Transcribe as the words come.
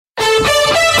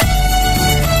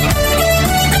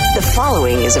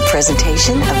following is a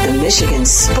presentation of the Michigan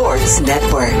Sports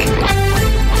Network.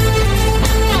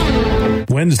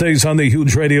 Wednesdays on the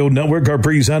Huge Radio Network are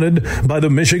presented by the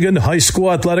Michigan High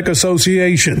School Athletic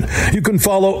Association. You can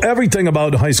follow everything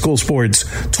about high school sports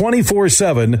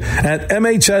 24/7 at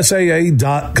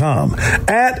MHSAA.com,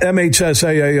 at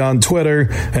MHSAA on Twitter,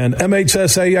 and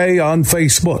MHSAA on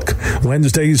Facebook.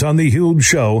 Wednesdays on the Huge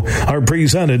Show are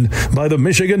presented by the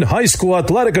Michigan High School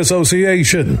Athletic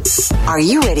Association. Are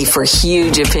you ready for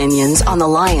huge opinions on the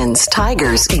Lions,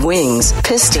 Tigers, Wings,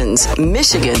 Pistons,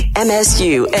 Michigan,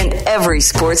 MSU, and every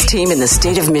sports team in the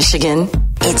state of Michigan?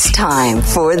 It's time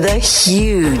for The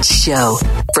Huge Show.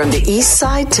 From the east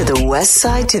side to the west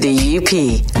side to the UP,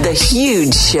 The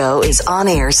Huge Show is on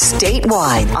air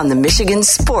statewide on the Michigan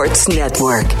Sports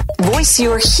Network. Voice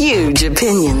your huge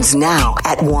opinions now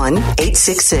at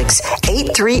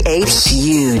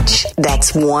 1-866-838-HUGE.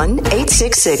 That's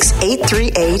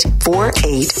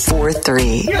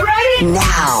 1-866-838-4843. You ready?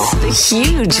 Now, the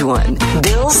huge one,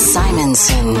 Bill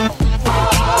Simonson.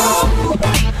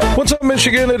 What's up,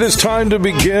 Michigan? It is time to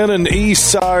begin an East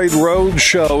Side Road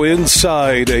Show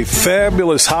inside a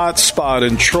fabulous hot spot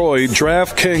in Troy,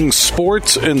 DraftKings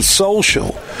Sports and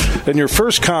Social. And your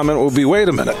first comment will be, wait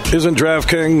a minute, isn't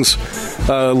DraftKings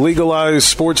legalized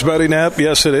sports betting app?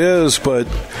 Yes, it is, but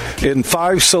in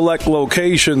 5 select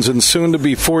locations and soon to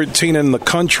be 14 in the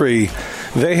country,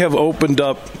 they have opened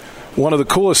up one of the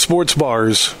coolest sports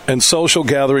bars and social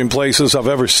gathering places I've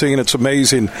ever seen. It's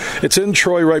amazing. It's in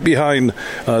Troy, right behind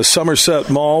Somerset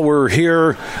Mall. We're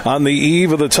here on the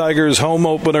eve of the Tigers home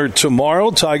opener tomorrow.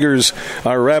 Tigers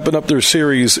are wrapping up their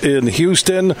series in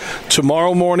Houston.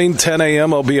 Tomorrow morning, 10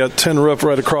 a.m., I'll be at Tin Roof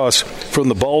right across from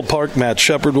the ballpark. Matt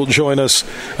Shepard will join us.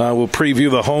 We'll preview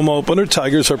the home opener.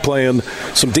 Tigers are playing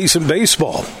some decent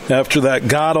baseball after that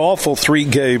god-awful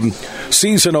 3-game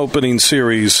season opening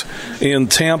series in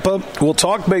Tampa. We'll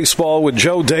talk baseball with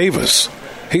Joe Davis.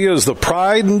 He is the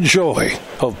pride and joy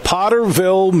of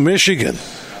Potterville, Michigan.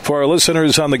 For our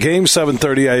listeners on the game,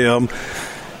 7:30 a.m.,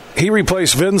 he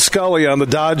replaced Vin Scully on the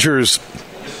Dodgers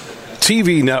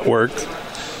TV network.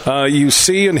 You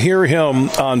see and hear him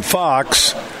on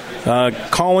Fox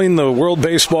calling the World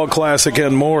Baseball Classic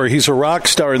and more. He's a rock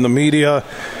star in the media.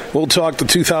 We'll talk the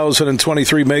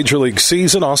 2023 Major League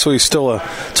season. Also, he's still a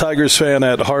Tigers fan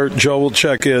at heart. Joe will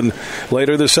check in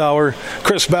later this hour.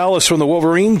 Chris Ballas from the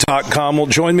Wolverine.com will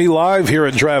join me live here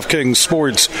at DraftKings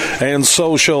Sports and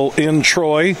Social in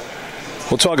Troy.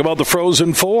 We'll talk about the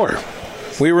Frozen Four.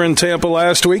 We were in Tampa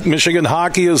last week. Michigan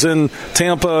hockey is in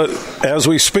Tampa as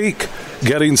we speak,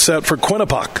 getting set for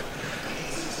Quinnipiac.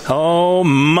 Oh,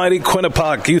 mighty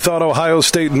Quinnipiac. You thought Ohio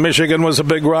State and Michigan was a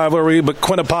big rivalry, but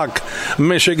Quinnipiac,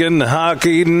 Michigan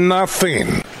hockey,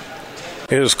 nothing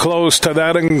is close to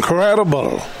that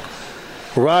incredible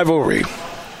rivalry.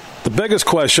 The biggest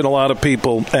question a lot of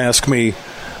people ask me,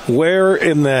 where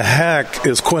in the heck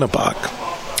is Quinnipiac?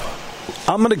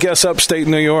 I'm going to guess upstate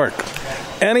New York.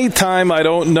 Anytime I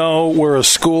don't know where a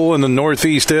school in the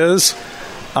Northeast is,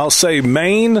 I'll say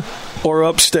Maine or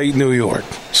upstate New York.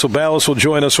 So Ballas will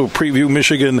join us. We'll preview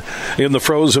Michigan in the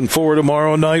Frozen Four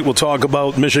tomorrow night. We'll talk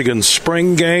about Michigan's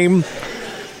spring game.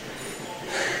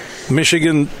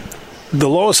 Michigan, the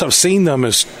lowest I've seen them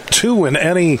is 2 in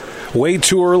any way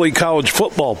too early college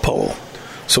football poll.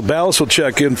 So Ballas will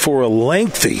check in for a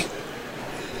lengthy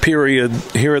period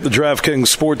here at the DraftKings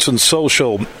Sports and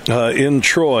Social in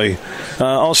Troy.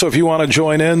 Also, if you want to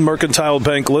join in, Mercantile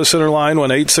Bank listener line,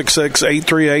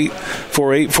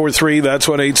 1-866-838-4843. That's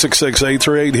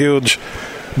 1-866-838-HUGE.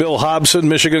 Bill Hobson,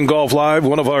 Michigan Golf Live,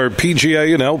 one of our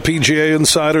PGA and LPGA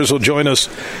insiders, will join us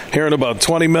here in about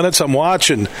 20 minutes. I'm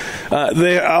watching.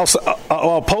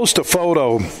 I'll post a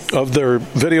photo of their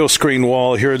video screen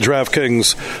wall here at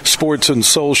DraftKings Sports and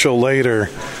Social later.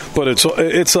 But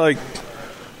it's like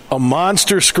a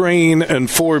monster screen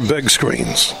and 4 big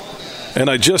screens. And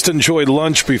I just enjoyed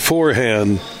lunch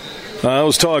beforehand. I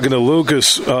was talking to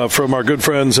Lucas from our good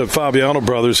friends at Fabiano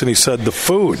Brothers, and he said the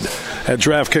food at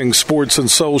DraftKings Sports and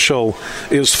Social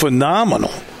is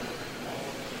phenomenal.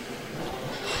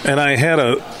 And I had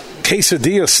a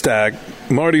quesadilla stack.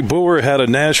 Marty Boer had a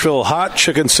Nashville hot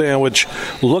chicken sandwich,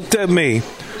 looked at me,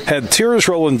 had tears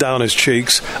rolling down his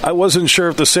cheeks. I wasn't sure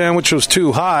if the sandwich was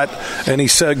too hot, and he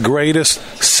said, greatest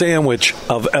sandwich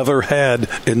I've ever had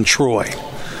in Troy.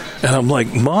 And I'm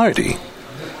like, Marty,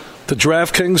 the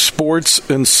DraftKings Sports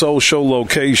and Social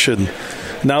location.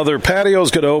 Now their patio's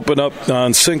going to open up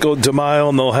on Cinco de Mayo,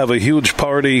 and they'll have a huge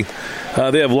party.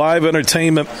 They have live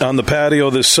entertainment on the patio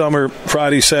this summer,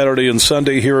 Friday, Saturday, and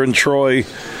Sunday here in Troy.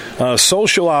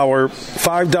 Social hour,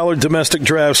 $5 domestic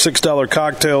draft, $6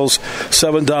 cocktails,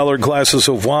 $7 glasses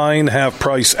of wine,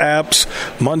 half-price apps,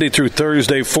 Monday through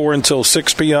Thursday, 4 until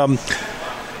 6 p.m.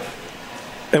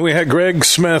 And we had Greg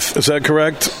Smith, is that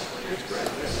correct?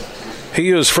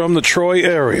 He is from the Troy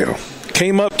area.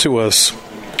 Came up to us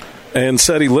and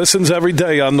said he listens every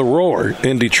day on The Roar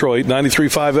in Detroit,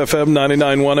 93.5 FM,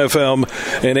 99.1 FM,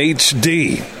 and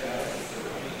HD.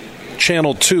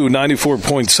 Channel 2,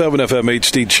 94.7 FM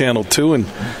HD Channel 2, and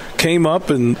came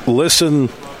up and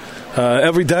listened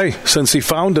every day since he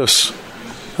found us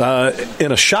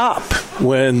in a shop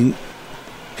when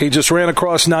he just ran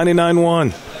across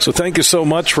 99.1. So thank you so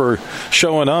much for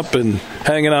showing up and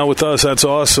hanging out with us. That's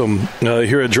awesome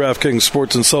here at DraftKings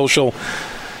Sports and Social.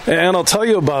 And I'll tell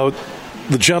you about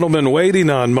the gentleman waiting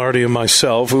on Marty and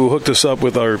myself who hooked us up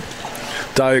with our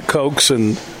Diet Cokes,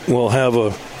 and we'll have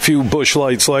a few Busch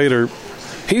Lights later.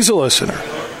 He's a listener.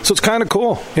 So it's kind of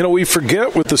cool. You know, we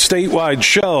forget with the statewide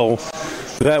show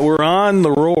that we're on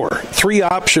The Roar. 3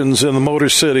 options in the Motor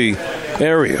City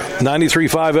area.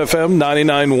 93.5 FM,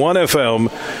 99.1 FM,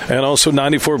 and also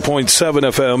 94.7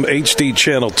 FM, HD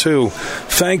Channel 2.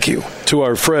 Thank you to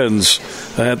our friends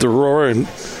at The Roar. And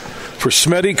for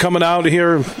Smitty coming out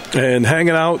here and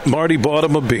hanging out, Marty bought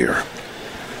him a beer.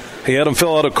 He had him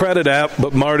fill out a credit app,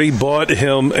 but Marty bought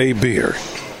him a beer.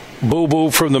 Boo Boo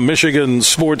from the Michigan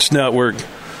Sports Network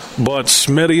bought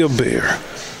Smitty a beer.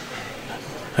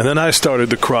 And then I started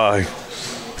to cry.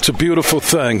 It's a beautiful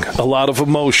thing. A lot of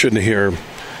emotion here.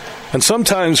 And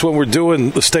sometimes when we're doing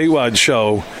the statewide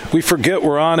show, we forget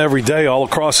we're on every day all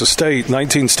across the state,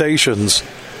 19 stations.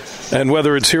 And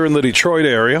whether it's here in the Detroit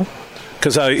area,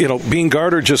 because Bean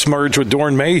Garter just merged with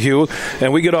Dorn Mayhew,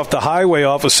 and we get off the highway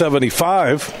off of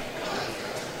 75,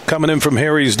 coming in from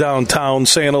Harry's downtown,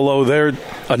 saying hello there,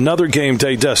 another game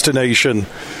day destination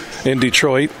in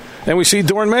Detroit. And we see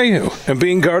Dorn Mayhew. And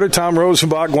Bean Garter, Tom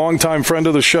Rosenbach, longtime friend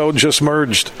of the show, just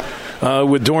merged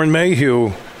with Dorn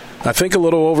Mayhew, I think a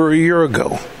little over a year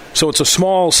ago. So it's a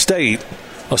small state,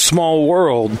 a small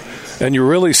world, and you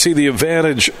really see the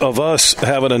advantage of us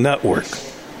having a network.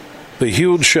 The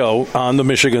huge show on the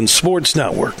Michigan Sports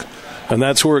Network. And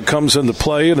that's where it comes into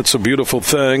play, and it's a beautiful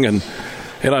thing. And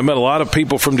I met a lot of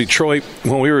people from Detroit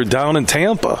when we were down in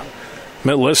Tampa.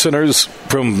 Met listeners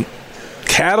from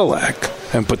Cadillac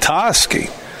and Petoskey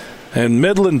and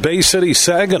Midland, Bay City,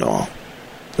 Saginaw.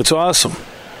 It's awesome.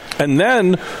 And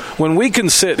then when we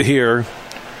can sit here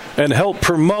and help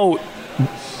promote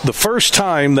the first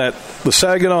time that the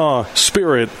Saginaw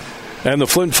Spirit and the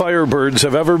Flint Firebirds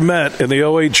have ever met in the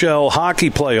OHL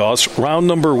hockey playoffs, round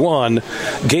number 1.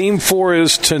 Game 4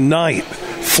 is tonight.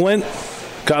 Flint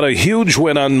got a huge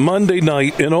win on Monday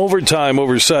night in overtime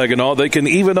over Saginaw. They can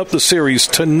even up the series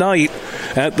tonight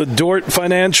at the Dort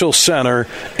Financial Center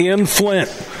in Flint.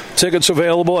 Tickets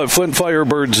available at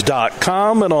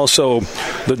flintfirebirds.com and also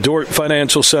the Dort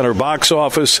Financial Center box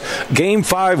office. Game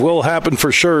 5 will happen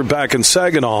for sure back in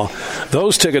Saginaw.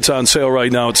 Those tickets on sale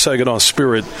right now at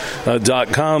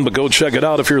saginawspirit.com, but go check it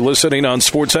out if you're listening on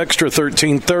Sports Extra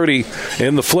 1330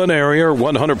 in the Flint area,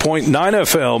 100.9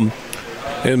 FM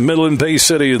in Midland, Bay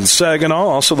City, and Saginaw.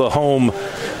 Also the home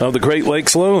of the Great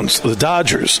Lakes Loons, the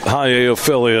Dodgers High A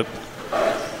affiliate.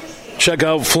 Check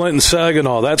out Flint and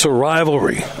Saginaw. That's a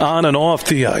rivalry on and off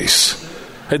the ice.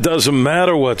 It doesn't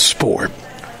matter what sport.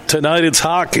 Tonight it's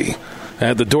hockey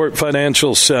at the Dort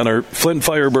Financial Center,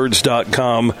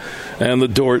 flintfirebirds.com, and the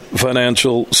Dort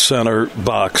Financial Center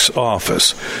box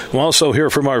office. We'll also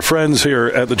hear from our friends here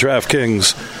at the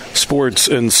DraftKings Sports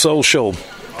and Social.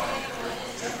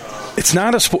 It's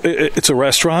not it's a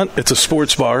restaurant, it's a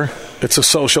sports bar, it's a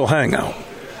social hangout.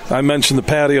 I mentioned the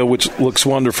patio, which looks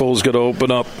wonderful, is going to open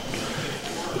up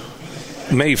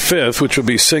May 5th, which will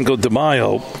be Cinco de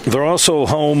Mayo. They're also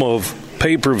home of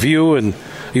pay-per-view and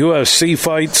UFC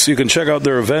fights. You can check out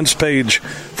their events page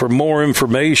for more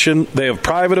information. They have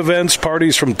private events,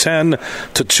 parties from 10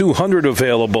 to 200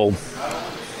 available.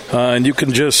 And you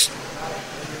can just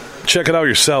check it out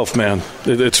yourself, man.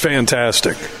 It's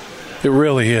fantastic. It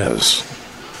really is.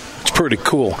 It's pretty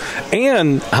cool.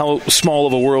 And how small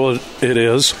of a world it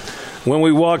is. When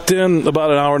we walked in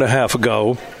about an hour and a half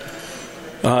ago,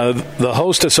 the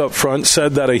hostess up front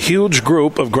said that a huge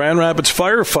group of Grand Rapids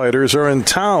firefighters are in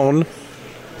town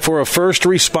for a first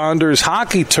responders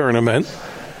hockey tournament,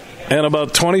 and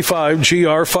about 25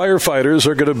 GR firefighters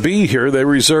are going to be here. They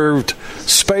reserved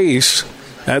space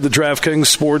at the DraftKings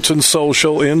Sports and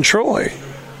Social in Troy.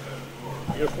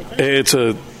 It's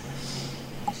a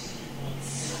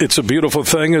beautiful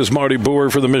thing, as Marty Boer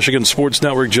for the Michigan Sports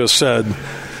Network just said, and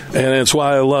it's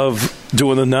why I love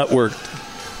doing the network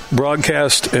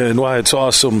broadcast and why it's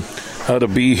awesome to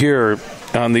be here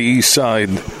on the east side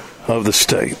of the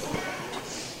state.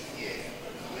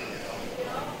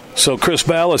 So Chris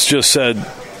Balas just said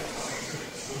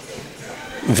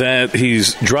that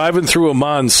he's driving through a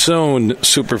monsoon,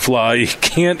 Superfly. He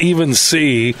can't even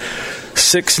see.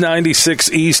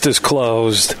 696 East is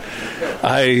closed.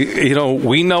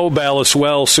 We know Balas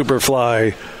well,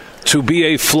 Superfly. To be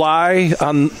a fly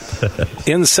on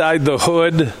inside the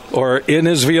hood or in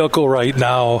his vehicle right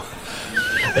now.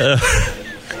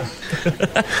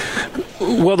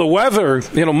 Well, the weather,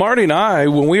 Marty and I,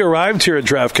 when we arrived here at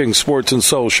DraftKings Sports and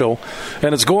Social,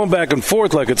 and it's going back and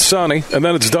forth like it's sunny, and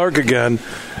then it's dark again,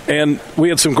 and we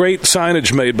had some great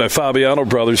signage made by Fabiano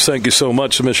Brothers. Thank you so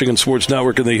much, the Michigan Sports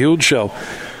Network and the Huge Show.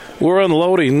 We're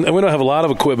unloading, and we don't have a lot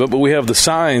of equipment, but we have the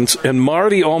signs, and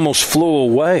Marty almost flew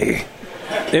away.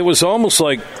 It was almost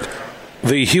like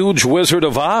the huge Wizard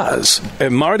of Oz,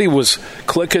 and Marty was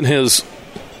clicking his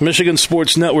Michigan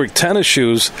Sports Network tennis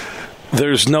shoes.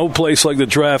 There's no place like the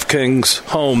DraftKings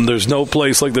home. There's no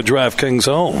place like the DraftKings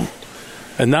home.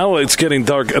 And now it's getting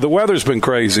dark. The weather's been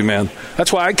crazy, man.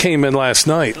 That's why I came in last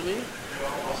night.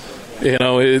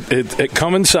 It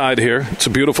come inside here. It's a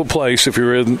beautiful place if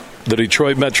you're in the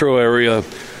Detroit metro area,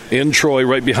 in Troy,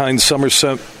 right behind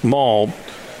Somerset Mall,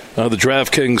 the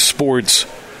DraftKings Sports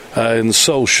and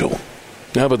Social.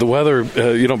 Yeah, but the weather,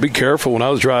 be careful. When I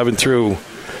was driving through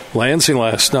Lansing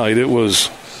last night, it was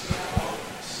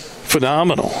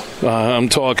phenomenal. I'm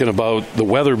talking about the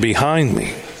weather behind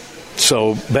me.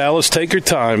 So, Balas, take your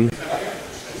time.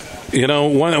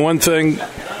 One thing,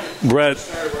 Brett,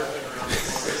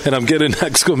 and I'm getting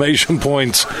exclamation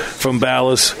points from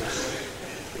Balas,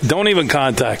 don't even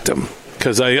contact him.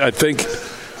 Because I think,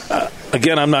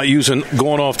 again, I'm not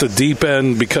going off the deep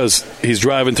end because he's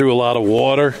driving through a lot of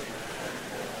water.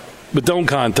 But don't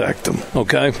contact him,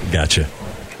 okay? Gotcha.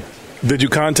 Did you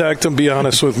contact him? Be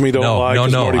honest with me. Don't lie.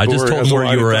 No. I just told him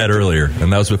where you were at earlier,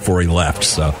 and that was before he left.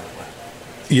 So,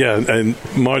 yeah, and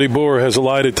Marty Boer has a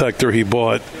lie detector he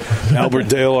bought. Albert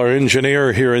Dale, our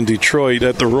engineer here in Detroit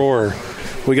at the Roar,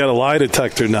 we got a lie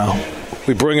detector now.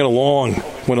 We bring it along.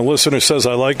 When a listener says,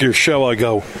 I like your show, I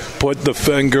go, put the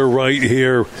finger right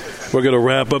here. We're going to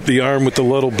wrap up the arm with the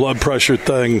little blood pressure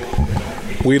thing.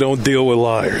 We don't deal with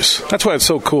liars. That's why it's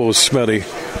so cool with Smitty.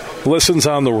 Listens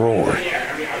on the Roar.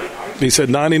 He said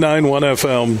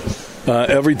 99.1 FM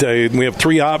every day. And we have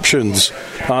three options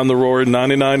on the Roar,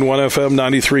 99.1 FM,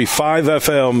 93.5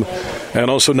 FM,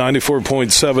 and also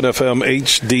 94.7 FM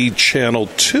HD Channel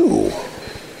 2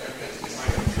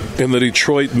 in the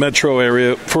Detroit metro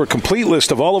area. For a complete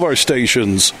list of all of our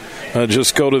stations,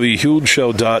 just go to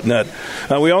thehugeshow.net.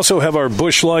 We also have our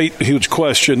Busch Light Huge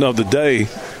Question of the Day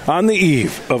on the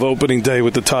eve of opening day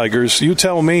with the Tigers. You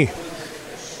tell me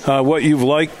what you've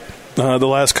liked the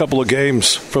last couple of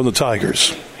games from the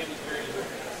Tigers.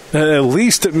 At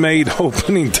least it made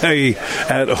opening day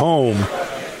at home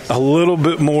a little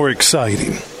bit more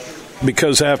exciting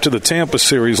because after the Tampa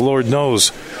series, Lord knows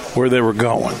where they were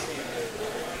going.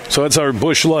 So that's our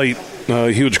Busch Light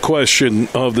Huge Question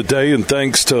of the Day, and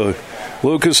thanks to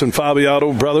Lucas and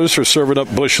Fabiano Brothers for serving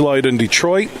up Busch Light in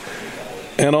Detroit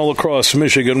and all across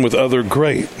Michigan with other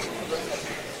great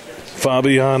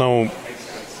Fabiano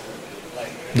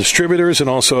distributors and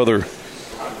also other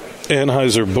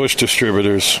Anheuser-Busch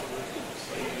distributors.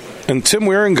 And Tim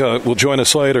Wieringa will join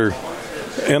us later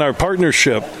in our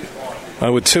partnership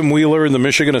with Tim Wheeler and the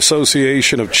Michigan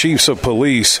Association of Chiefs of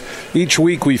Police. Each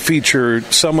week we feature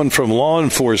someone from law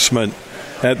enforcement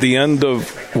at the end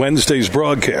of Wednesday's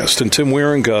broadcast. And Tim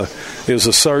Wieringa is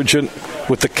a sergeant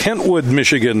with the Kentwood,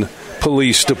 Michigan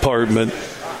Police Department.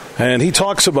 And he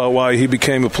talks about why he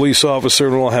became a police officer,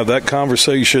 and we'll have that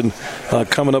conversation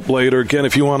coming up later. Again,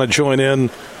 if you want to join in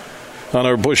on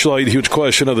our Busch Light Huge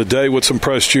Question of the Day, what's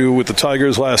impressed you with the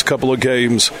Tigers' last couple of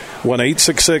games,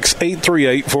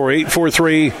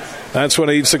 1-866-838-4843. That's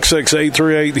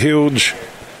 1-866-838-HUGE.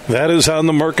 That is on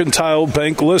the Mercantile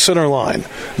Bank listener line.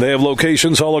 They have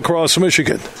locations all across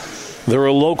Michigan. They're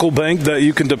a local bank that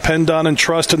you can depend on and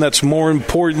trust, and that's more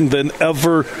important than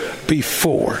ever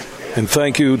before. And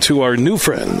thank you to our new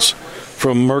friends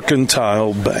from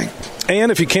Mercantile Bank.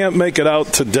 And if you can't make it out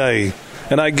today,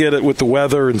 and I get it with the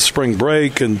weather and spring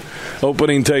break and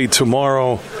opening day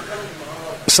tomorrow,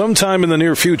 sometime in the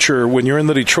near future when you're in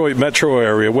the Detroit metro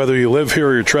area, whether you live here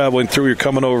or you're traveling through, you're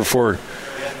coming over for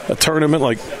a tournament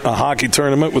like a hockey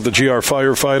tournament with the GR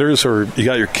Firefighters, or you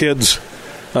got your kids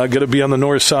going to be on the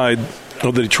north side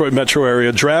of the Detroit metro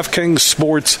area, DraftKings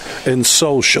Sports and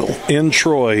Social in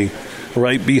Troy,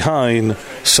 right behind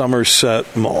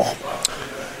Somerset Mall.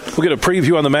 We'll get a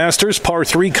preview on the Masters. Par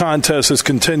 3 contest is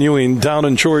continuing down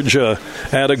in Georgia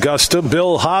at Augusta.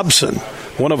 Bill Hobson,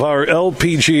 one of our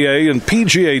LPGA and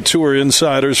PGA Tour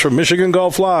insiders from Michigan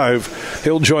Golf Live,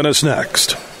 he'll join us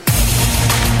next.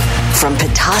 From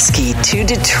Petoskey to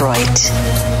Detroit,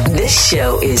 this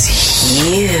show is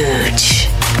huge.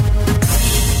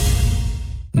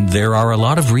 There are a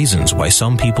lot of reasons why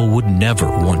some people would never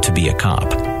want to be a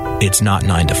cop. It's not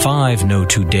 9 to 5, no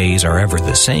 2 days are ever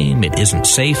the same, it isn't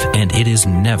safe, and it is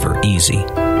never easy.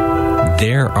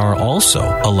 There are also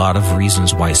a lot of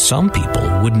reasons why some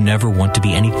people would never want to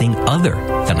be anything other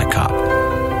than a cop.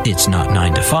 It's not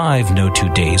 9 to 5, no 2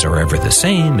 days are ever the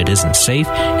same, it isn't safe,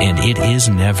 and it is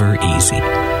never easy.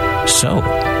 So,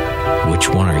 which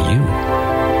one are you?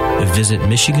 Visit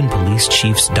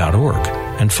MichiganPoliceChiefs.org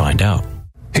and find out.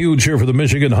 Huge here for the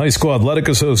Michigan High School Athletic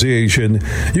Association.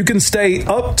 You can stay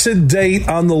up to date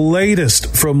on the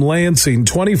latest from Lansing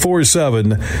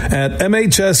 24/7 at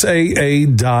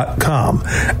MHSAA.com,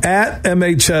 at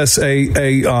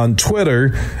MHSAA on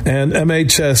Twitter, and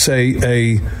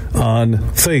MHSAA on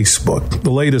Facebook.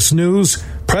 The latest news,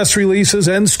 press releases,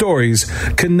 and stories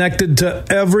connected to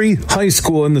every high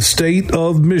school in the state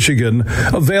of Michigan,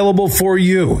 available for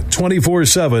you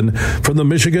 24/7 from the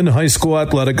Michigan High School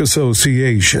Athletic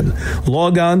Association.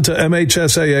 Log on to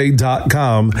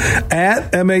MHSAA.com,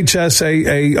 at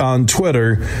MHSAA on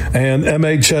Twitter, and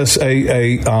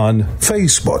MHSAA on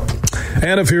Facebook.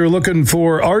 And if you're looking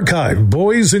for archived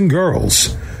boys and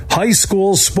girls high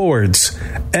school sports,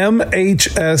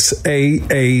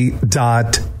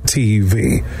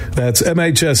 MHSAA.TV. That's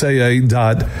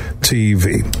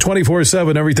MHSAA.TV.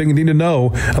 24/7, everything you need to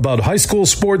know about high school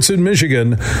sports in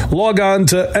Michigan. Log on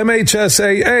to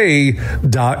MHSAA.com.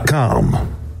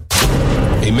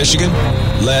 Hey, Michigan,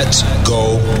 let's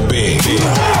go big.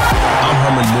 I'm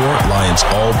Herman Moore, Lions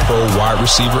All-Pro wide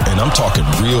receiver, and I'm talking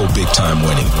real big-time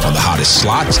winning on the hottest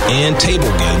slots and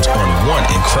table games on one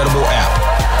incredible app,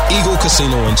 Eagle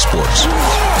Casino and Sports.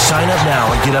 Sign up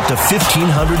now and get up to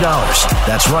 $1,500.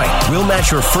 That's right. We'll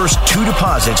match your first 2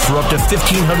 deposits for up to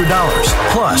 $1,500,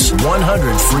 plus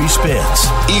 100 free spins.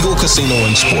 Eagle Casino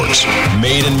and Sports.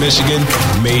 Made in Michigan,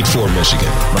 made for Michigan.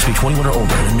 Must be 21 or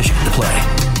older and in Michigan to play.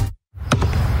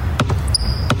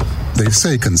 They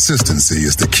say consistency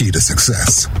is the key to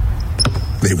success.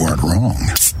 They weren't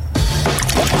wrong.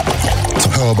 So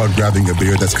how about grabbing a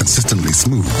beer that's consistently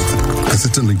smooth,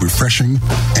 consistently refreshing,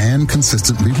 and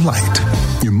consistently light?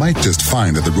 You might just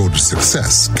find that the road to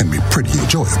success can be pretty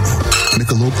enjoyable.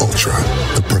 Michelob Ultra,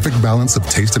 the perfect balance of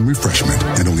taste and refreshment,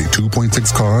 and only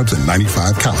 2.6 carbs and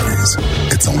 95 calories.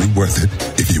 It's only worth it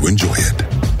if you enjoy it.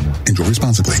 Enjoy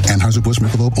responsibly. Anheuser-Busch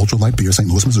Michelob Ultra Light Beer, St.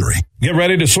 Louis, Missouri. Get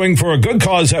ready to swing for a good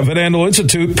cause at Van Andel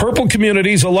Institute. Purple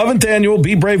Community's 11th annual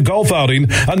Be Brave golf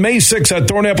outing on May 6th at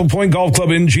Thornapple Point Golf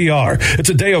Club in GR. It's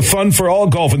a day of fun for all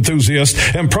golf enthusiasts,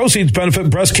 and proceeds benefit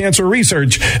breast cancer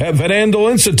research at Van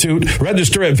Andel Institute.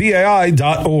 Register at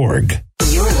VAI.org.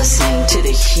 You're listening to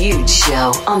The Huge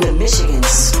Show on the Michigan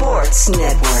Sports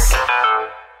Network.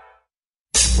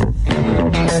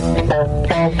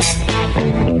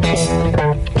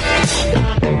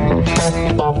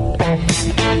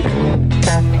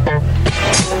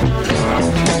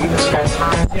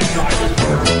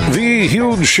 The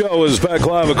Huge Show is back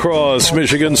live across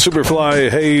Michigan.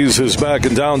 Superfly Hayes is back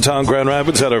in downtown Grand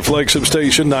Rapids at our flagship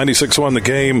station, 96.1 The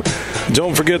Game.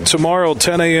 Don't forget, tomorrow,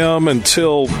 10 a.m.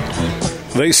 until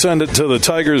they send it to the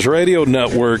Tigers radio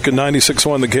network, and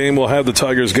 96.1 The Game will have the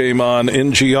Tigers game on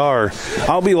in GR.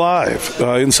 I'll be live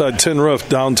inside Tin Roof,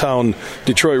 downtown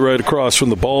Detroit, right across from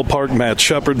the ballpark. Matt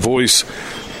Shepard, voice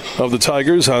of the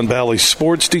Tigers on Bally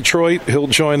Sports Detroit. He'll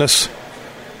join us.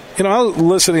 You know, I was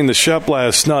listening to Shep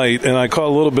last night, and I caught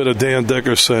a little bit of Dan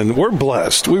Dickerson. We're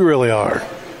blessed. We really are.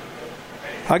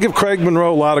 I give Craig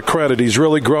Monroe a lot of credit. He's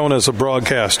really grown as a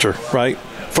broadcaster, right?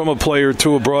 From a player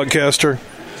to a broadcaster.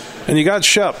 And you got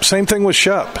Shep. Same thing with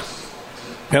Shep.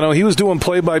 You know, he was doing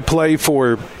play-by-play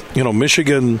for,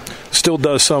 Michigan. Still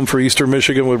does some for Eastern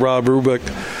Michigan with Rob Rubick.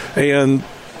 And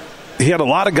he had a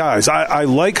lot of guys. I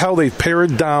like how they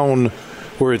pared down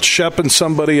where it's Shep and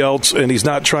somebody else, and he's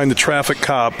not trying to traffic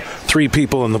cop 3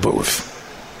 people in the booth.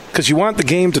 Because you want the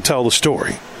game to tell the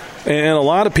story. And a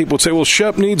lot of people would say, well,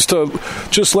 Shep needs to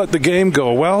just let the game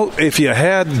go. Well, if you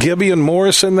had Gibby and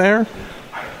Morris in there,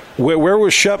 where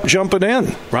was Shep jumping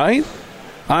in, right?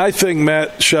 I think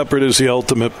Matt Shepard is the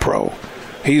ultimate pro.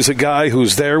 He's a guy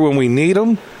who's there when we need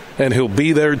him, and he'll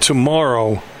be there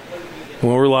tomorrow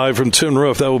when we're live from Tin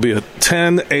Roof. That will be at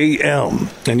 10 a.m.,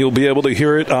 and you'll be able to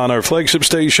hear it on our flagship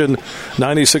station,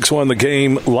 96.1 The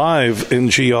Game, live in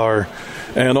GR,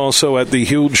 and also at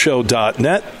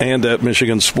thehugeshow.net and at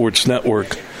Michigan Sports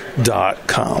Network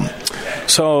DraftKings.com.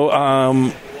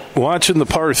 So, watching the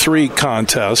par 3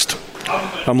 contest,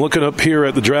 I'm looking up here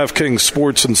at the DraftKings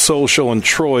Sports and Social in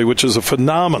Troy, which is a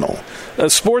phenomenal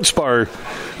sports bar.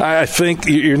 I think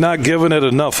you're not giving it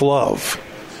enough love.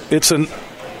 It's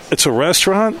a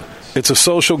restaurant. It's a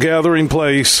social gathering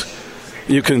place.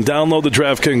 You can download the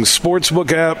DraftKings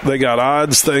Sportsbook app. They got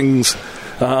odds things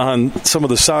on some of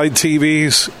the side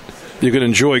TVs. You can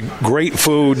enjoy great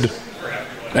food.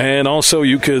 And also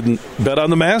you can bet on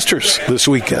the Masters this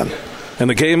weekend. And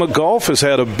the game of golf has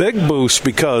had a big boost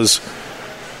because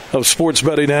of sports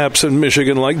betting apps in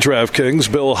Michigan like DraftKings.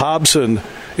 Bill Hobson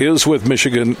is with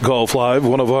Michigan Golf Live,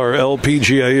 one of our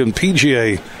LPGA and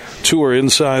PGA Tour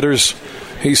insiders.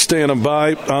 He's standing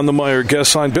by on the Meijer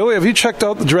guest line. Billy, have you checked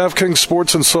out the DraftKings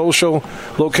Sports and Social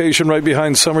location right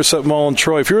behind Somerset Mall in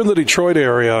Troy? If you're in the Detroit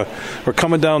area or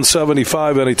coming down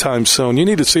 75 anytime soon, you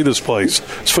need to see this place.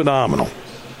 It's phenomenal.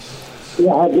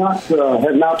 Yeah, I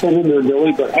have not been in there,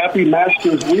 Billy, but happy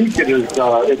Masters Week.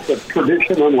 It's a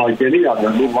tradition unlike any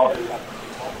other. We love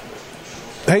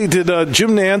it. Hey, did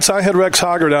Jim Nance, I had Rex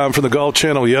Hoggard on from the Golf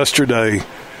Channel yesterday.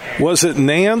 Was it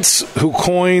Nance who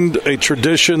coined a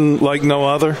tradition like no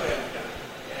other?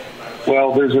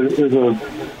 Well, there's a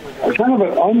kind of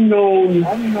an unknown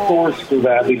source for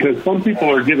that because some people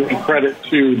are giving credit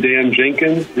to Dan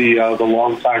Jenkins, the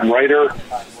longtime writer,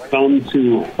 some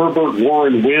to Herbert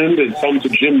Warren Wind, and some to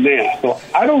Jim Nance. So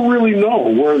I don't really know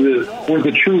where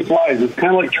the truth lies. It's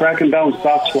kind of like tracking down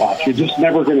Sasquatch. You're just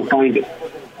never going to find it.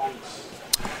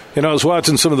 You know, I was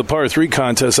watching some of the par 3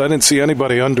 contests. I didn't see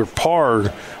anybody under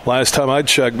par last time I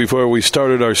checked before we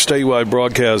started our statewide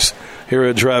broadcast here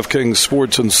at DraftKings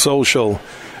Sports and Social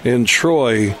in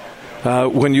Troy.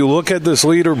 When you look at this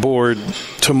leaderboard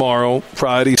tomorrow,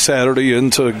 Friday, Saturday,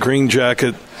 into Green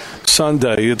Jacket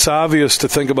Sunday, it's obvious to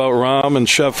think about Rahm and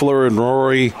Scheffler and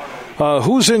Rory.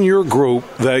 Who's in your group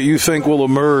that you think will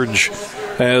emerge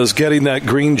as getting that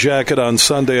green jacket on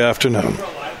Sunday afternoon?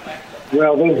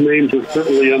 Well, those names are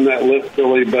certainly on that list,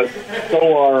 Billy, but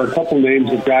so are a couple names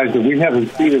of guys that we haven't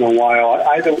seen in a while.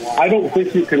 I don't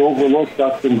think you can overlook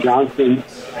Dustin Johnson.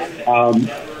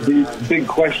 The big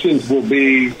questions will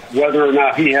be whether or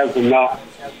not he has enough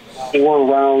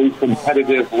 4-round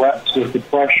competitive reps with the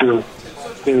pressure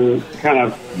to kind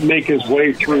of make his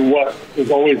way through what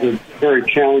is always a very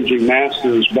challenging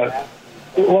Masters. But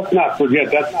let's not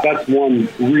forget that's one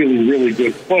really, really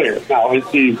good player. Now, is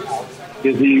he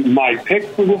my pick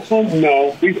for this one?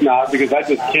 No, he's not, because I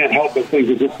just can't help but think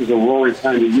that this is a Rory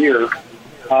kind of year.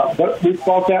 But we've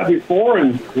thought that before,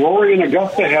 and Rory and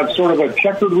Augusta have sort of a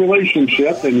checkered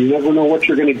relationship, and you never know what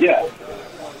you're going to get.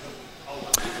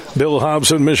 Bill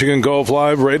Hobson, Michigan Golf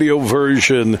Live radio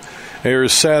version,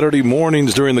 airs Saturday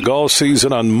mornings during the golf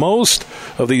season on most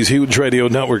of these huge radio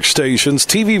network stations.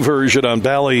 TV version on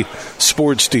Bally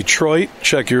Sports Detroit.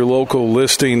 Check your local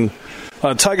listing.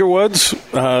 Tiger Woods,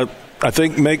 I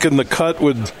think making the cut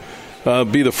would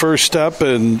be the first step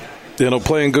in,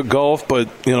 playing good golf. But,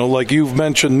 like you've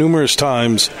mentioned numerous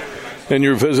times in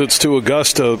your visits to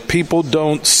Augusta, people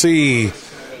don't see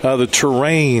the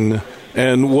terrain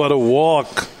and what a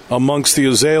walk amongst the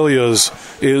azaleas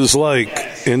is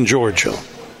like in Georgia.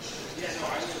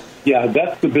 Yeah,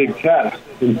 that's the big test.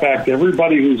 In fact,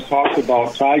 everybody who's talked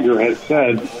about Tiger has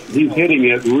said he's hitting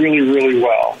it really, really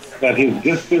well, that his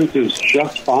distance is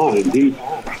just fine. He's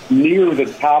near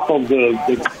the top of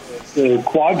the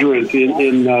quadrant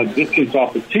in distance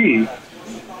off the tee,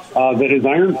 that his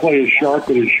iron play is sharp,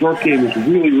 that his short game is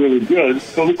really, really good.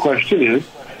 So the question is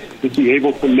he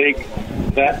able to make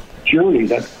that journey,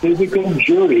 that physical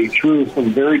journey through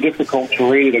some very difficult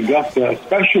terrain at Augusta,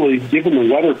 especially given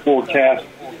the weather forecast,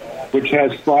 which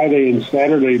has Friday and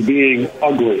Saturday being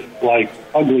ugly, like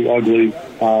ugly,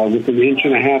 with an inch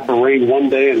and a half of rain one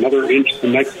day, another inch the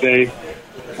next day.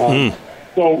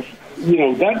 So,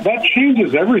 that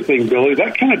changes everything, Billy.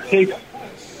 That kind of takes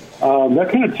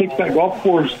that golf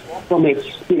course from its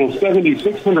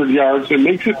 7,600 yards and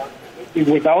makes it,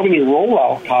 without any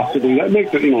rollout possibly, that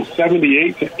makes it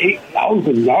 78 to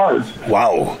 8,000 yards.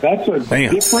 Wow, that's a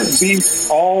different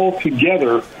beast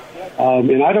altogether.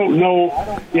 And I don't know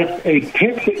if a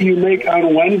pick that you make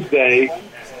on Wednesday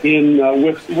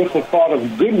with the thought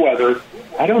of good weather,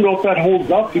 I don't know if that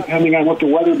holds up depending on what the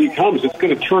weather becomes. It's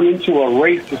going to turn into a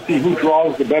race to see who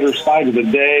draws the better side of the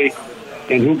day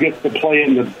and who gets to play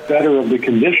in the better of the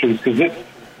conditions. Because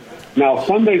now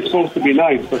Sunday's supposed to be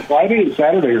nice, but Friday and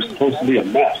Saturday are supposed to be a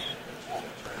mess.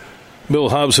 Bill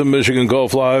Hobson, Michigan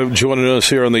Golf Live, joining us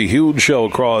here on the huge show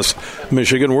across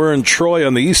Michigan. We're in Troy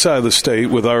on the east side of the state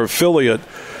with our affiliate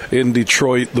in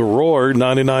Detroit. The Roar,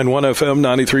 99.1 FM,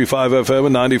 93.5 FM,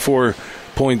 and 94.7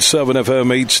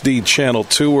 FM HD Channel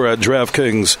 2. We're at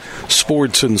DraftKings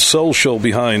Sports and Social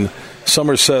behind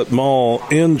Somerset Mall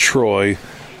in Troy.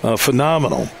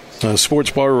 Phenomenal sports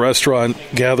bar, restaurant,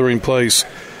 gathering place.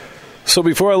 So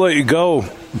before I let you go,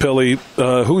 Billy,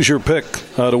 who's your pick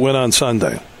to win on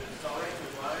Sunday?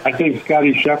 I think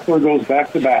Scotty Scheffler goes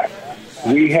back-to-back.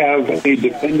 We have a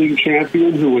defending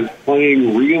champion who is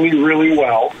playing really, really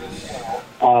well.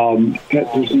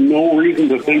 There's no reason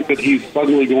to think that he's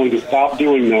suddenly going to stop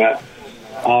doing that.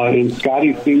 And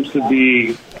Scotty seems to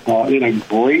be in a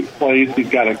great place. He's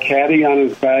got a caddy on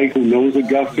his bag who knows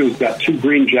Augusta. He's got 2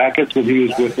 green jackets when he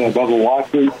was with Bubba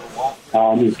Watson.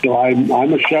 So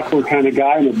I'm a Scheffler kind of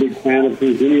guy. I'm a big fan of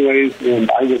his anyways,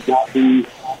 and I would not be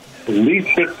the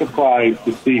least bit surprised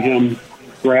to see him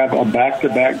grab a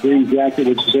back-to-back green jacket,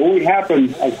 which has only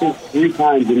happened, I think, 3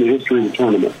 times in the history of the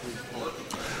tournament.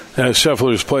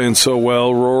 Scheffler's playing so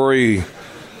well. Rory,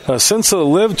 since the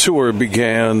LIV Tour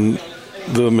began,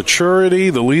 the maturity,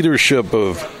 the leadership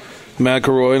of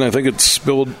McIlroy, and I think it's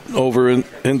spilled over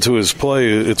into his play.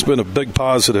 It's been a big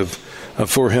positive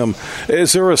for him.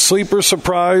 Is there a sleeper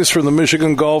surprise from the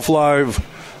Michigan Golf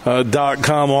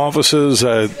Live.com offices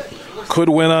that could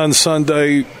win on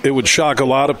Sunday? It would shock a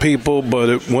lot of people, but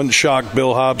it wouldn't shock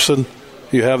Bill Hobson.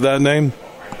 You have that name?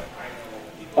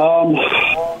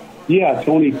 Yeah,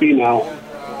 Tony Finau.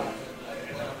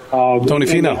 Tony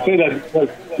Finau. I say that because,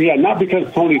 not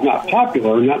because Tony's not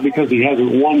popular, not because he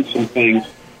hasn't won some things,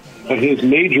 but his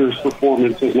majors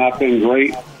performance has not been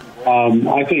great.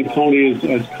 I think Tony is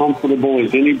as comfortable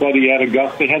as anybody at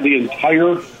Augusta. They had the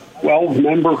entire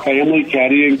 12-member family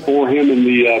caddying for him in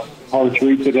the par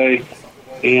 3 today,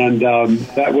 and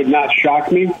that would not shock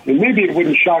me. And maybe it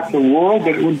wouldn't shock the world,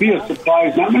 but it would be a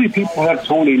surprise. Not many people have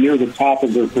Tony near the top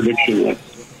of their prediction list.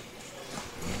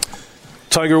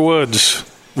 Tiger Woods,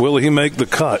 will he make the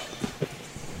cut?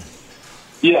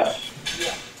 Yes.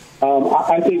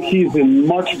 I think he's in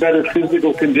much better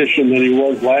physical condition than he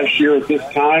was last year at this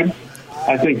time.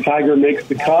 I think Tiger makes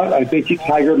the cut. I think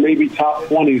Tiger maybe top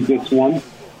 20s this one.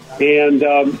 And,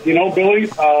 Billy,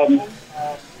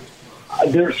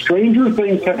 there stranger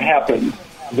things have happened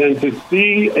than to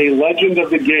see a legend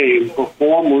of the game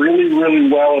perform really, really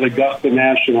well at Augusta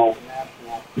National.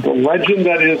 The legend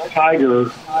that is Tiger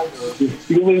is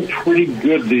feeling pretty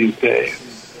good these days.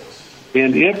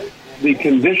 And if the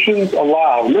conditions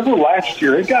allow, remember last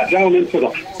year, it got down into the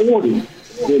 40s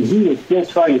when he was still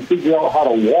trying to figure out how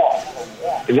to walk.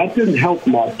 And that didn't help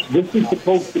much. This is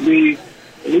supposed to be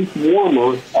at least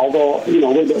warmer, although, I'm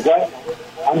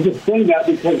just saying that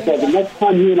because the next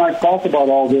time you and I talk about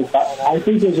all this, I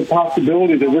think there's a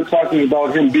possibility that we're talking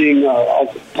about him being a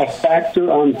factor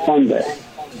on Sunday.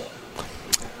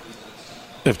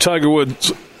 If Tiger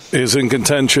Woods is in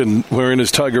contention wearing his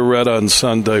Tiger Red on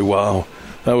Sunday, wow,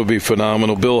 that would be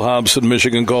phenomenal. Bill Hobson,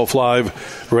 Michigan Golf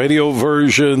Live, radio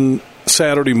version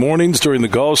Saturday mornings during the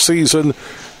golf season,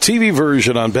 TV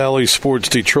version on Bally Sports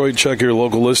Detroit. Check your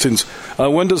local listings.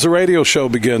 When does the radio show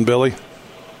begin, Billy?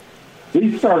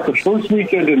 We start the first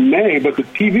weekend in May, but the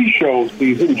TV show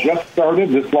season just started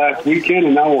this last weekend,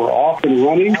 and now we're off and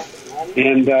running.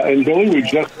 And Billy, we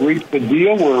just reached the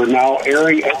deal. We're now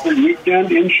airing every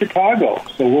weekend in Chicago.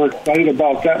 So we're excited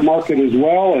about that market as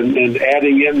well, and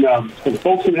adding in some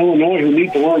folks in Illinois who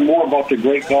need to learn more about the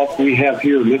great golf we have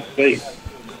here in this state.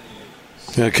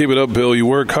 Yeah, keep it up, Bill. You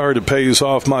work hard. It pays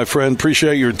off, my friend.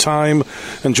 Appreciate your time.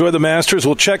 Enjoy the Masters.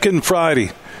 We'll check in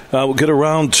Friday. We'll get a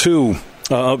round 2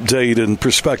 update and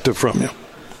perspective from you.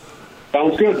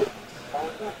 Sounds good.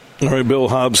 All right, Bill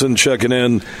Hobson checking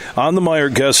in on the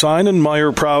Meijer guest line, and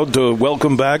Meijer proud to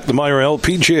welcome back the Meijer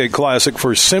LPGA Classic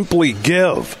for Simply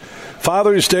Give.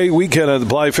 Father's Day weekend at the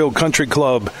Blythefield Country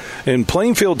Club in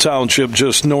Plainfield Township,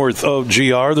 just north of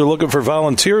GR. They're looking for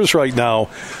volunteers right now.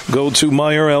 Go to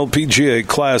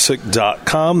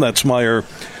MeijerLPGAClassic.com. That's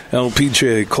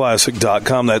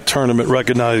MeijerLPGAClassic.com. That tournament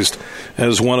recognized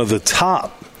as one of the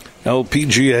top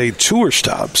LPGA tour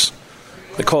stops.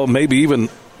 They call it maybe even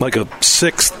like a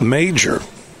 6th major.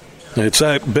 It's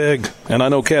that big. And I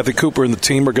know Kathy Cooper and the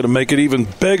team are going to make it even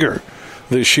bigger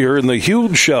this year in the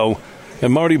huge show.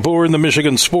 And Marty Boer and the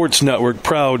Michigan Sports Network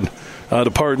proud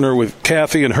to partner with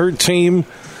Kathy and her team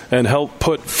and help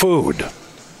put food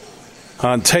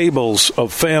on tables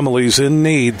of families in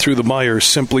need through the Meijer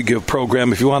Simply Give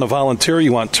program. If you want to volunteer,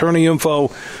 you want tourney info,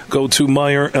 go to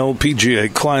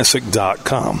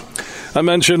MeijerLPGAClassic.com. I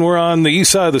mentioned we're on the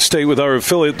east side of the state with our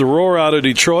affiliate, The Roar, out of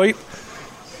Detroit.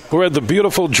 We're at the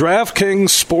beautiful DraftKings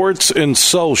Sports and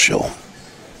Social.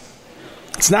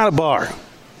 It's not a bar.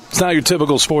 It's not your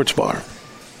typical sports bar.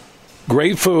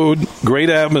 Great food, great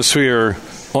atmosphere,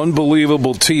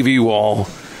 unbelievable TV wall.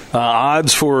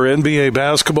 Odds for NBA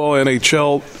basketball,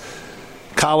 NHL,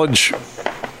 college,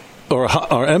 or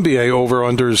NBA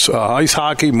over-unders, ice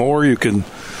hockey, more. You can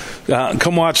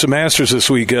come watch the Masters this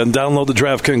weekend. Download the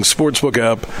DraftKings Sportsbook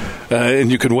app,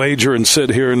 and you can wager and sit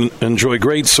here and enjoy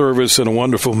great service and a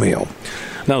wonderful meal.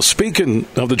 Now, speaking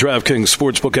of the DraftKings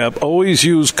Sportsbook app, always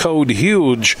use code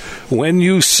HUGE when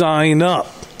you sign up.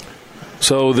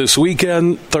 So this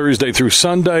weekend, Thursday through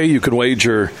Sunday, you can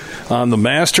wager on the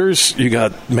Masters. You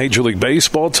got Major League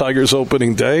Baseball, Tigers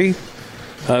opening day.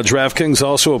 DraftKings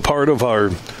also a part of our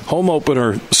home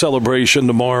opener celebration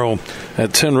tomorrow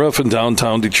at Tin Roof in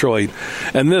downtown Detroit.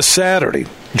 And this Saturday,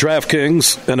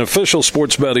 DraftKings, an official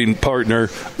sports betting partner,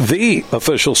 the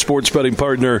official sports betting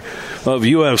partner of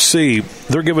UFC,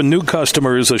 they're giving new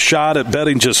customers a shot at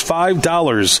betting just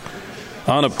 $5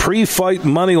 on a pre-fight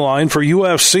money line for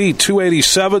UFC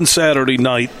 287 Saturday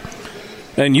night,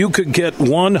 and you could get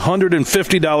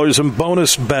 $150 in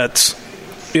bonus bets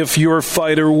if your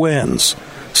fighter wins.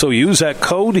 So use that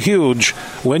code HUGE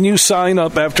when you sign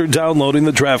up after downloading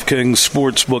the DraftKings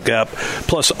Sportsbook app.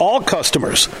 Plus, all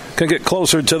customers can get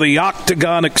closer to the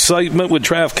octagon excitement with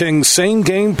DraftKings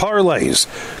same-game parlays.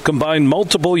 Combine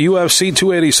multiple UFC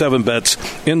 287 bets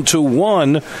into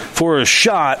one for a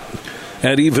shot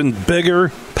at even bigger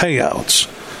payouts.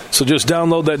 So just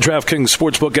download that DraftKings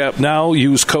Sportsbook app now.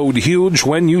 Use code HUGE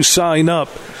when you sign up.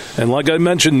 And like I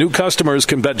mentioned, new customers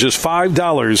can bet just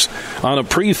 $5 on a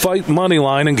pre-fight money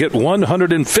line and get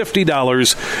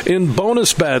 $150 in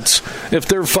bonus bets if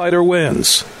their fighter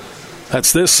wins.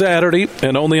 That's this Saturday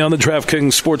and only on the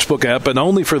DraftKings Sportsbook app, and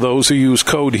only for those who use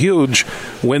code HUGE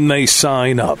when they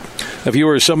sign up. If you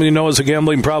or someone you know has a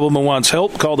gambling problem and wants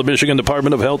help, call the Michigan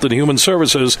Department of Health and Human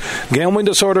Services Gambling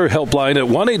Disorder Helpline at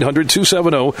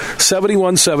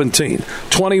 1-800-270-7117.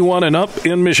 21 and up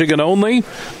in Michigan only.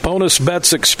 Bonus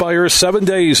bets expire 7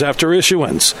 days after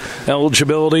issuance.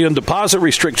 Eligibility and deposit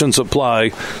restrictions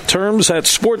apply. Terms at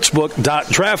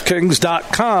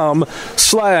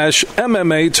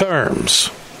sportsbook.draftkings.com/MMA terms.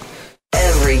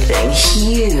 Everything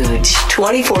huge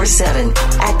 24/7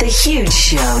 at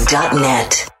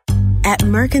thehugeshow.net. At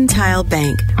Mercantile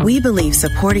Bank, we believe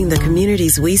supporting the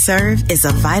communities we serve is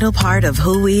a vital part of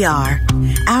who we are.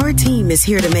 Our team is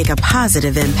here to make a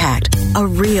positive impact, a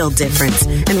real difference,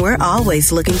 and we're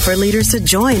always looking for leaders to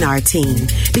join our team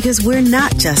because we're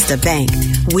not just a bank.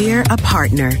 We're a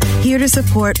partner, here to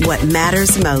support what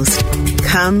matters most.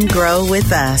 Come grow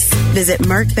with us. Visit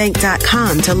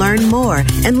mercbank.com to learn more,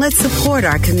 and let's support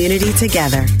our community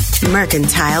together.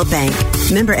 Mercantile Bank.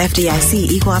 Member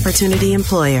FDIC Equal Opportunity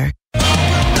Employer.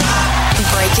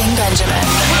 Breaking Benjamin.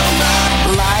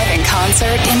 Live in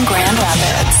concert in Grand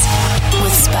Rapids.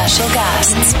 With special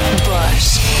guests,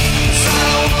 Bush.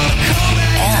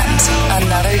 And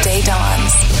Another Day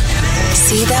Dawns.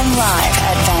 See them live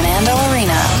at Van Andel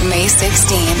Arena, May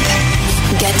 16th.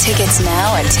 Get tickets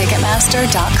now at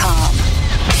Ticketmaster.com.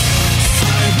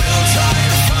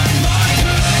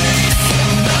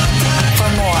 For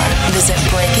more, visit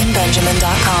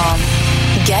BreakingBenjamin.com.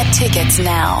 Get tickets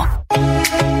now.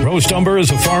 Roast Umber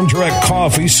is a farm direct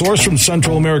coffee sourced from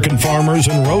Central American farmers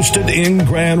and roasted in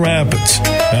Grand Rapids.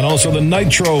 And also the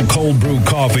Nitro Cold Brew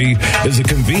Coffee is a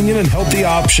convenient and healthy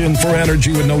option for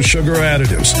energy with no sugar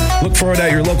additives. Look for it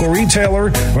at your local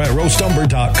retailer or at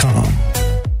roastumber.com.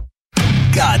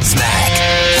 Godsmack,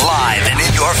 live and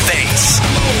in your face.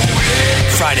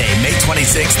 Friday, May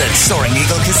 26th at Soaring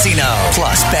Eagle Casino,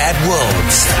 plus Bad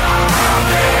Wolves.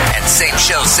 And same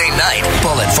show, same night,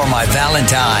 Bullet for My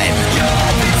Valentine.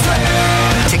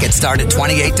 Tickets start at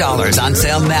 $28, on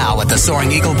sale now at the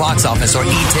Soaring Eagle box office or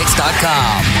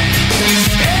etix.com.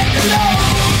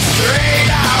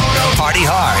 Party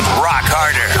hard, rock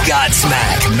harder.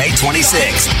 Godsmack, May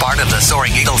 26th, part of the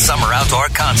Soaring Eagle Summer Outdoor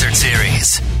Concert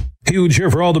Series. Huge here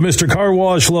for all the Mr. Car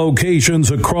Wash locations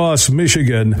across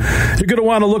Michigan. You're going to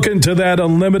want to look into that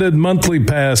unlimited monthly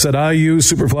pass that I use.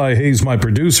 Superfly Hayes, my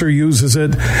producer, uses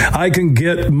it. I can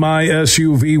get my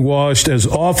SUV washed as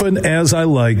often as I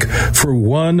like for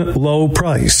one low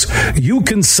price. You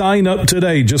can sign up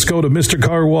today. Just go to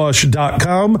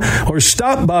MrCarWash.com or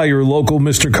stop by your local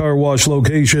Mr. Car Wash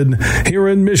location here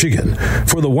in Michigan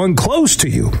for the one close to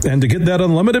you. And to get that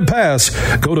unlimited pass,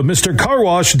 go to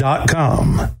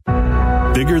MrCarWash.com.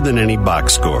 Bigger than any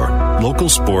box score, local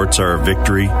sports are a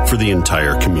victory for the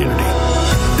entire community.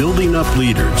 Building up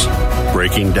leaders,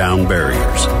 breaking down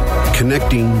barriers,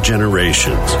 connecting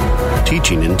generations,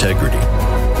 teaching integrity,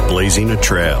 blazing a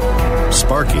trail,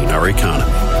 sparking our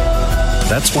economy.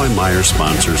 That's why Meijer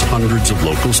sponsors hundreds of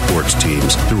local sports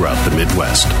teams throughout the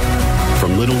Midwest.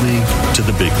 From Little League to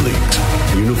the big leagues,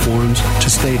 uniforms to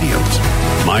stadiums,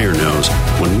 Meijer knows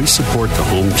when we support the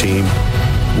home team,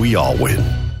 we all win.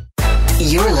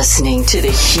 You're listening to The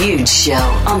Huge Show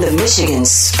on the Michigan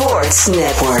Sports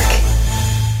Network.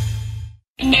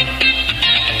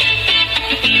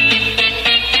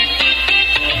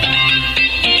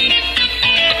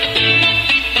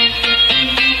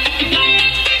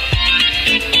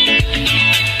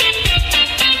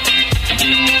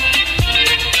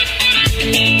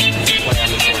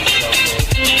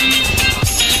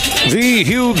 The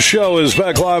Huge Show is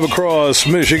back live across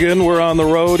Michigan. We're on the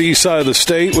road, east side of the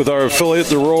state, with our affiliate,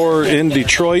 The Roar, in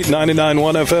Detroit,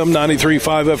 99.1 FM,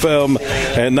 93.5 FM,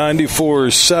 and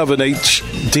 94.7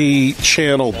 HD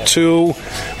Channel 2.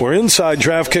 We're inside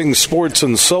DraftKings Sports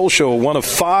and Social, one of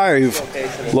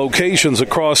 5 locations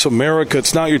across America.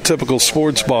 It's not your typical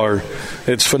sports bar.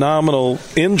 It's phenomenal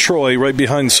in Troy, right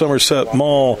behind Somerset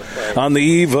Mall, on the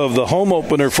eve of the home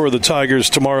opener for the Tigers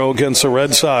tomorrow against the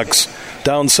Red Sox,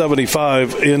 down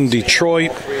 75 in Detroit.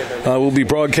 We'll be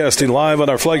broadcasting live on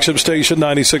our flagship station,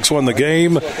 96.1 The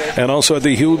Game, and also at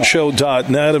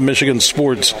thehugeshow.net and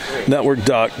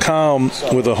michigansportsnetwork.com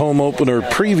with a home opener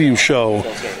preview show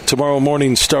tomorrow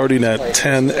morning starting at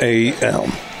 10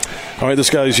 a.m. All right,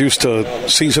 this guy's used to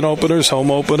season openers,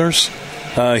 home openers.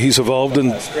 He's evolved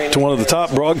into one of the top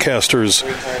broadcasters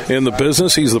in the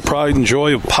business. He's the pride and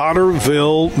joy of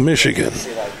Potterville, Michigan.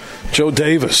 Joe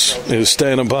Davis is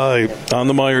standing by on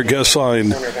the Meijer guest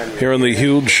line here on the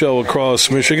Huge Show across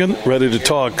Michigan, ready to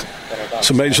talk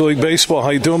some Major League Baseball. How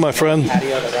you doing, my friend?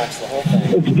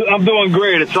 I'm doing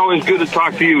great. It's always good to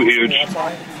talk to you, Huge.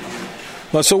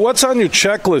 So what's on your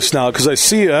checklist now? Because I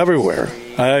see you everywhere.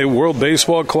 World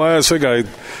Baseball Classic,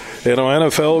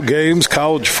 NFL games,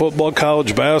 college football,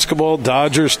 college basketball,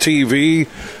 Dodgers TV.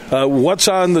 What's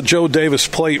on the Joe Davis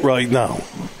plate right now?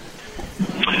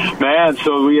 Man,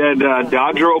 so we had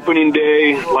Dodger opening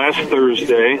day last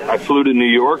Thursday. I flew to New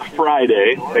York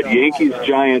Friday, had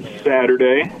Yankees-Giants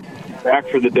Saturday, back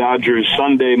for the Dodgers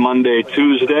Sunday, Monday,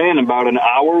 Tuesday. In about an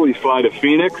hour, we fly to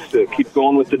Phoenix to keep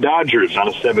going with the Dodgers on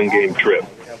a 7-game trip.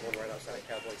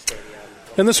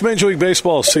 In this Major League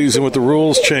Baseball season with the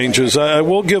rules changes, I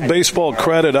will give baseball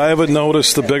credit. I haven't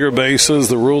noticed the bigger bases.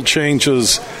 The rule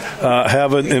changes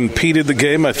haven't impeded the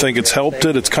game. I think it's helped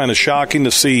it. It's kind of shocking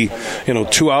to see,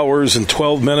 2 hours and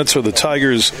 12 minutes for the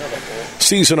Tigers'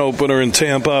 season opener in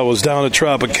Tampa. I was down at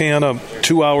Tropicana,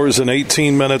 2 hours and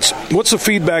 18 minutes. What's the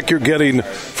feedback you're getting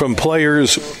from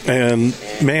players and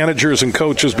managers and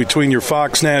coaches between your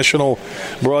Fox National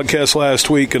broadcast last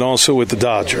week and also with the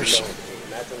Dodgers?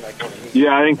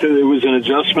 Yeah, I think that it was an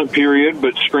adjustment period,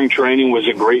 but spring training was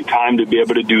a great time to be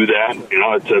able to do that.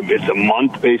 It's a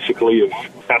month basically of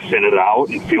testing it out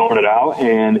and feeling it out,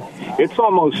 and it's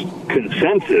almost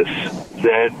consensus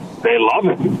that they love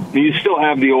it. You still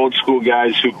have the old school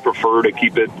guys who prefer to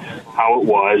keep it how it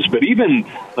was, but even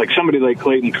like somebody like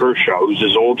Clayton Kershaw, who's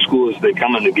as old school as they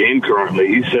come in the game currently,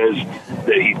 he says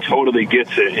that he totally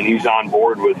gets it and he's on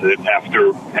board with it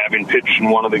after having pitched in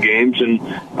one of the games and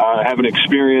having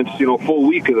experienced, full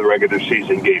week of the regular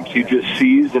season games. He just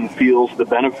sees and feels the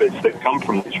benefits that come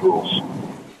from these rules.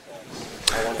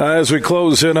 As we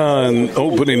close in on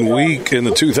opening week in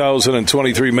the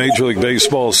 2023 Major League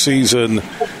Baseball season,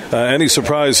 any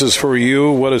surprises for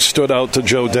you? What has stood out to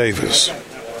Joe Davis?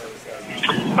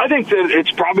 I think that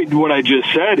it's probably what I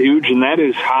just said, Huge, and that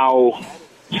is how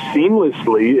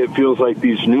seamlessly it feels like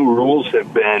these new rules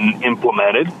have been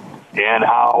implemented and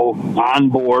how on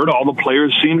board all the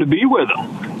players seem to be with them.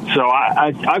 So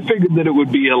I figured that it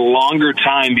would be a longer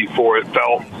time before it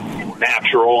felt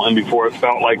natural and before it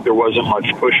felt like there wasn't much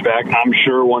pushback. I'm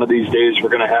sure one of these days we're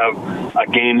going to have a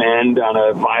game end on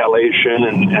a violation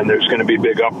and there's going to be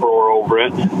big uproar over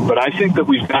it. But I think that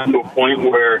we've gotten to a point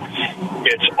where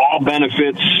it's all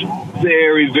benefits,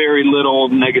 very, very little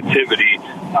negativity,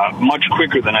 much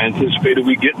quicker than I anticipated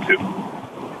we'd get to.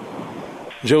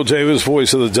 Joe Davis,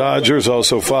 voice of the Dodgers,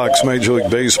 also Fox Major League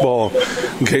Baseball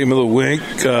Game of the Week,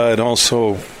 and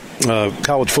also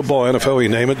college football, NFL, you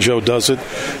name it. Joe does it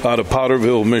out of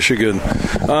Potterville, Michigan.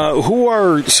 Who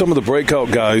are some of the breakout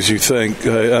guys you think?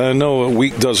 I know a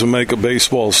week doesn't make a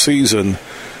baseball season,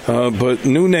 but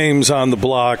new names on the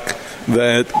block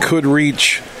that could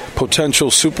reach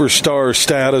potential superstar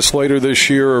status later this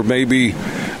year or maybe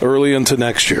early into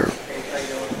next year.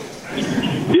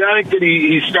 Yeah, I think that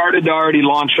he started to already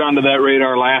launch onto that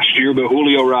radar last year, but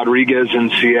Julio Rodriguez in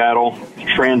Seattle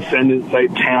transcendent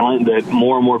type talent that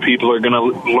more and more people are going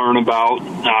to learn about.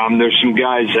 There's some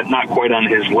guys that not quite on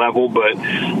his level, but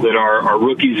that are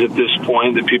rookies at this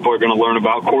point that people are going to learn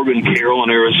about. Corbin Carroll in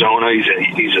Arizona,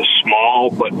 he's a small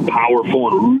but powerful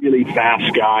and really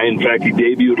fast guy. In fact, he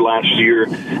debuted last year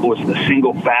and was the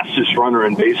single fastest runner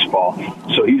in baseball.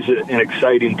 So he's an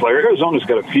exciting player. Arizona's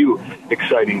got a few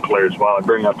exciting players while I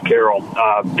bring up Carroll.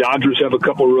 Dodgers have a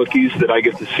couple rookies that I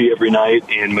get to see every night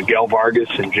in Miguel Vargas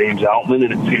and James Outman,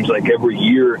 and it seems like every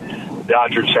year the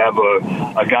Dodgers have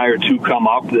a guy or two come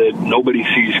up that nobody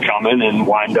sees coming and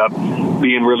wind up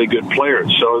being really good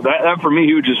players. So that for me,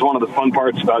 Huge, is one of the fun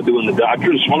parts about doing the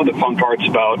Dodgers. One of the fun parts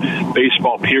about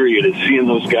baseball, period, is seeing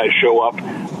those guys show up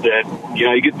that,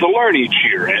 you get to learn each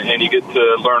year and you get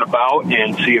to learn about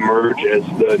and see emerge as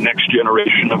the next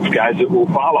generation of guys that will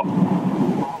follow.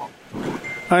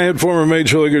 I had former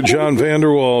Major Leaguer John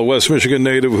Vanderwall, West Michigan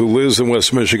native who lives in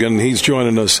West Michigan. He's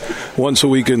joining us once a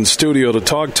week in studio to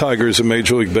talk Tigers in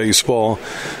Major League Baseball.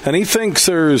 And he thinks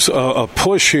there's a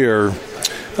push here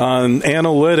on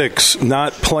analytics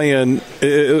not playing.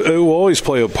 It will always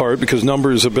play a part because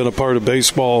numbers have been a part of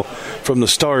baseball from the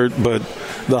start. But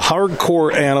the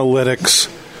hardcore analytics,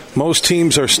 most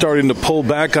teams are starting to pull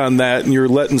back on that, and you're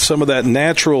letting some of that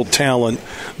natural talent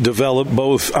develop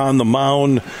both on the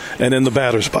mound and in the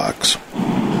batter's box.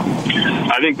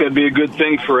 I think that'd be a good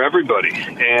thing for everybody.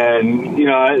 And,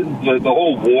 the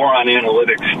whole war on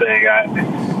analytics thing,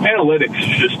 analytics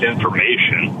is just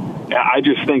information. I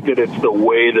just think that it's the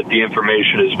way that the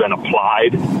information has been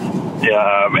applied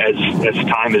as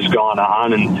time has gone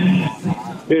on. And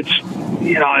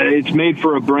it's made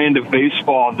for a brand of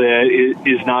baseball that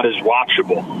is not as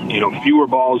watchable. Fewer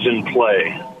balls in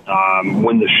play.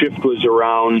 When the shift was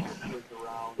around,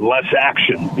 less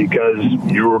action because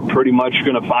you were pretty much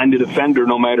going to find a defender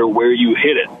no matter where you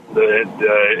hit it.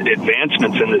 The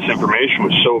advancements in this information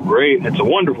was so great, and it's a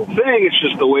wonderful thing. It's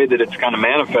just the way that it's kind of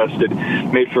manifested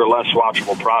made for a less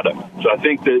watchable product. So I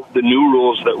think that the new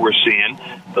rules that we're seeing,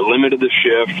 the limit of the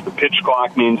shift, the pitch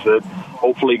clock means that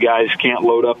hopefully guys can't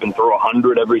load up and throw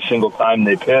 100 every single time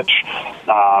they pitch.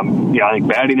 I think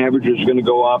batting average is going to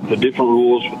go up. The different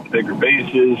rules with the bigger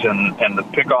bases and the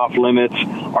pickoff limits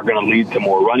are going to lead to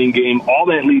more running game. All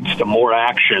that leads to more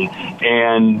action,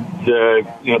 and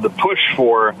the push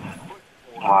for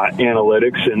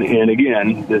analytics and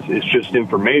again, this is just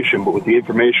information. But what the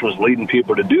information was leading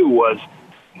people to do was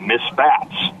miss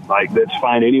bats. Like, let's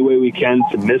find any way we can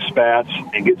to miss bats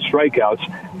and get strikeouts.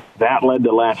 That led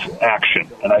to less action.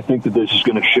 And I think that this is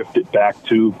going to shift it back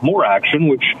to more action,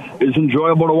 which is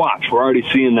enjoyable to watch. We're already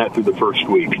seeing that through the first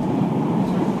week.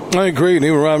 I agree. And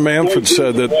even Ron Manfred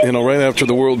said that, right after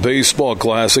the World Baseball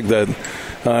Classic, that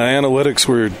analytics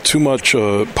were too much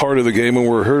part of the game and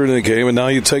were hurting the game. And now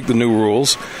you take the new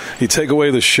rules, you take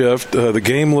away the shift. The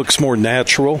game looks more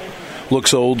natural,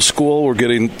 looks old school. We're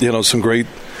getting, some great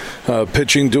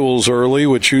pitching duels early,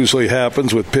 which usually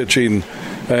happens with pitching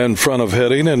in front of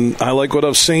hitting. And I like what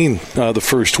I've seen the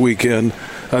first weekend.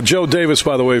 Joe Davis,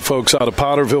 by the way, folks, out of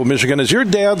Potterville, Michigan. Is your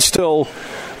dad still,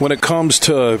 when it comes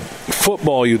to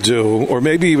football you do, or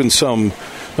maybe even some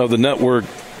of the network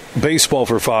baseball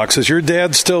for Fox, is your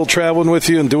dad still traveling with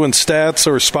you and doing stats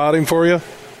or spotting for you?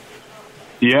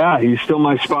 Yeah, he's still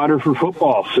my spotter for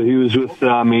football. So he was with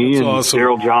me. That's and awesome.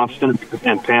 Daryl Johnston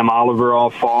and Pam Oliver all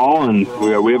fall, and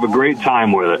we have a great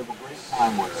time with it.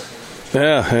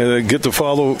 Yeah, and I get to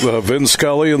follow Vin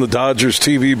Scully in the Dodgers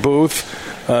TV booth.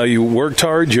 You worked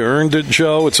hard. You earned it,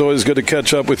 Joe. It's always good to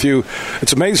catch up with you.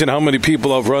 It's amazing how many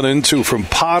people I've run into from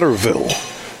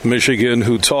Potterville, Michigan,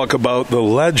 who talk about the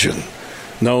legend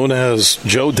known as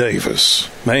Joe Davis.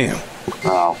 Man.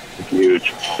 Wow,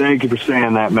 huge. Thank you for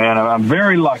saying that, man. I'm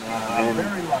very lucky.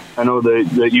 I know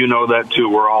that you know that, too.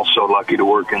 We're all so lucky to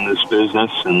work in this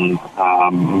business, and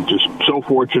I'm just so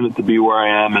fortunate to be where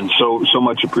I am, and so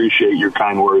much appreciate your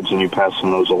kind words and you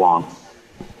passing those along.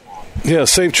 Yeah,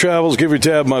 safe travels. Give your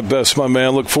dad my best, my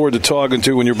man. Look forward to talking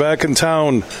to you. When you're back in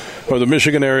town or the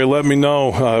Michigan area, let me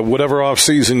know whatever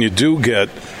off-season you do get,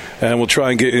 and we'll try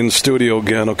and get in the studio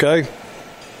again, okay?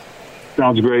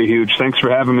 Sounds great, Huge. Thanks for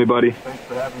having me, buddy.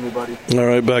 All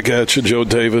right, back at you, Joe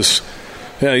Davis.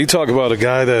 Yeah, you talk about a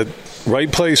guy that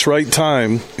right place, right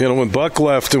time. When Buck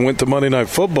left and went to Monday Night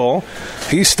Football,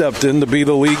 he stepped in to be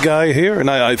the lead guy here,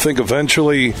 and I think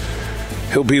eventually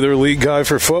he'll be their lead guy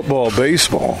for football,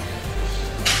 baseball.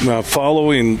 Now,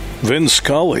 following Vin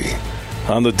Scully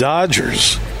on the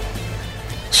Dodgers,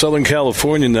 Southern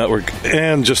California Network,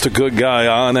 and just a good guy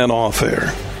on and off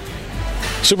air.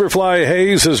 Superfly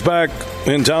Hayes is back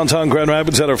in downtown Grand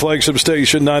Rapids at our flagship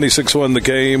station, 96.1 The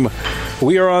Game.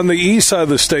 We are on the east side of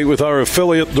the state with our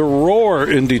affiliate, The Roar,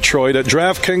 in Detroit at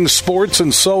DraftKings Sports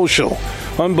and Social.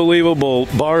 Unbelievable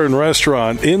bar and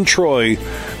restaurant in Troy,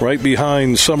 right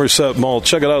behind Somerset Mall.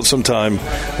 Check it out sometime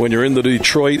when you're in the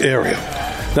Detroit area.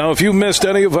 Now, if you missed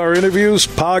any of our interviews,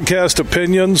 podcast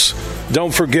opinions,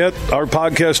 don't forget our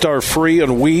podcasts are free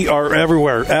and we are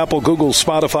everywhere. Apple, Google,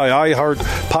 Spotify, iHeart,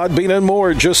 Podbean, and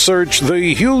more. Just search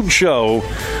The Huge Show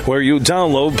where you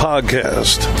download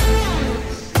podcast.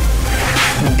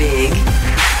 Big,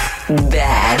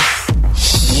 bad,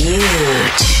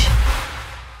 huge.